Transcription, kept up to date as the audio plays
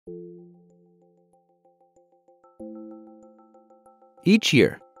Each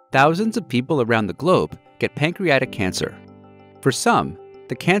year, thousands of people around the globe get pancreatic cancer. For some,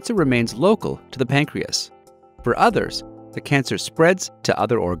 the cancer remains local to the pancreas. For others, the cancer spreads to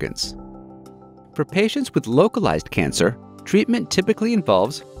other organs. For patients with localized cancer, treatment typically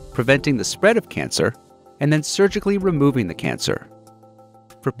involves preventing the spread of cancer and then surgically removing the cancer.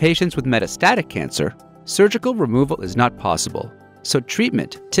 For patients with metastatic cancer, surgical removal is not possible, so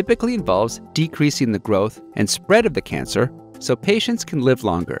treatment typically involves decreasing the growth and spread of the cancer so patients can live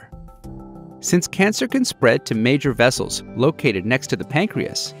longer. Since cancer can spread to major vessels located next to the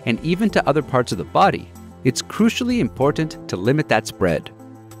pancreas and even to other parts of the body, it's crucially important to limit that spread.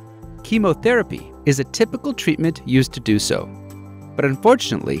 Chemotherapy is a typical treatment used to do so, but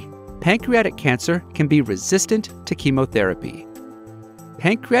unfortunately, pancreatic cancer can be resistant to chemotherapy.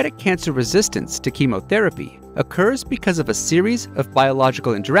 Pancreatic cancer resistance to chemotherapy occurs because of a series of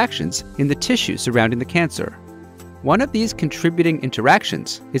biological interactions in the tissue surrounding the cancer. One of these contributing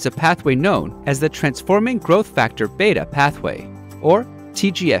interactions is a pathway known as the transforming growth factor beta pathway, or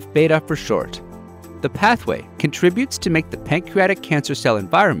TGF-beta for short. The pathway contributes to make the pancreatic cancer cell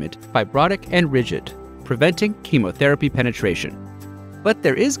environment fibrotic and rigid, preventing chemotherapy penetration. But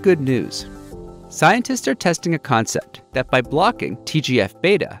there is good news. Scientists are testing a concept that by blocking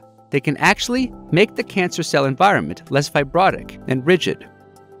TGF-beta, they can actually make the cancer cell environment less fibrotic and rigid,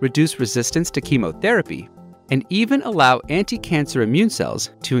 reduce resistance to chemotherapy, and even allow anti-cancer immune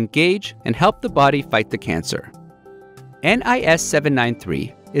cells to engage and help the body fight the cancer.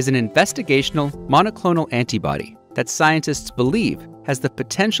 NIS793 is an investigational monoclonal antibody that scientists believe has the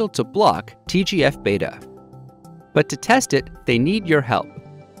potential to block TGF-beta. But to test it, they need your help.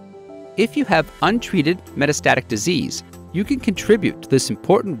 If you have untreated metastatic disease, you can contribute to this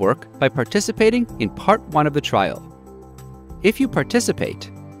important work by participating in Part 1 of the trial. If you participate,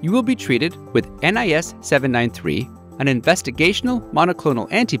 you will be treated with NIS793, an investigational monoclonal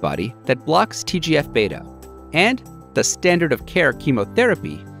antibody that blocks TGF-beta, and the standard of care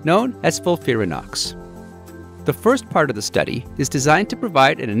chemotherapy known as FOLFIRINOX. The first part of the study is designed to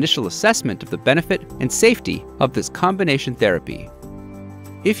provide an initial assessment of the benefit and safety of this combination therapy.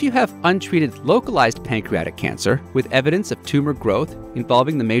 If you have untreated localized pancreatic cancer with evidence of tumor growth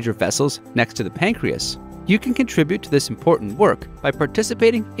involving the major vessels next to the pancreas, you can contribute to this important work by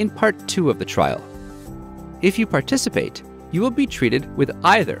participating in Part 2 of the trial. If you participate, you will be treated with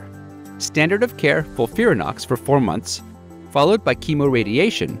either standard of care FOLFIRINOX for 4 months, followed by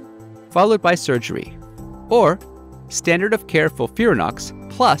chemoradiation, followed by surgery, or standard of care FOLFIRINOX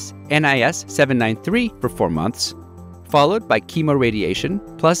plus NIS793 for 4 months, followed by chemoradiation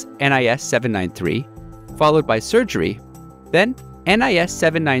plus NIS793, followed by surgery, then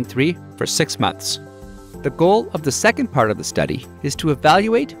NIS793 for 6 months. The goal of the second part of the study is to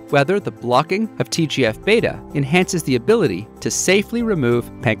evaluate whether the blocking of TGF-beta enhances the ability to safely remove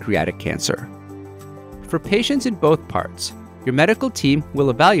pancreatic cancer. For patients in both parts, your medical team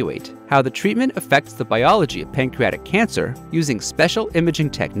will evaluate how the treatment affects the biology of pancreatic cancer using special imaging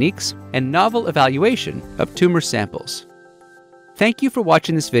techniques and novel evaluation of tumor samples. Thank you for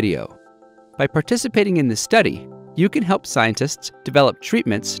watching this video. By participating in this study, you can help scientists develop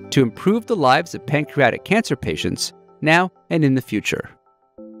treatments to improve the lives of pancreatic cancer patients now and in the future.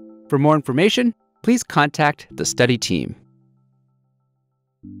 For more information, please contact the study team.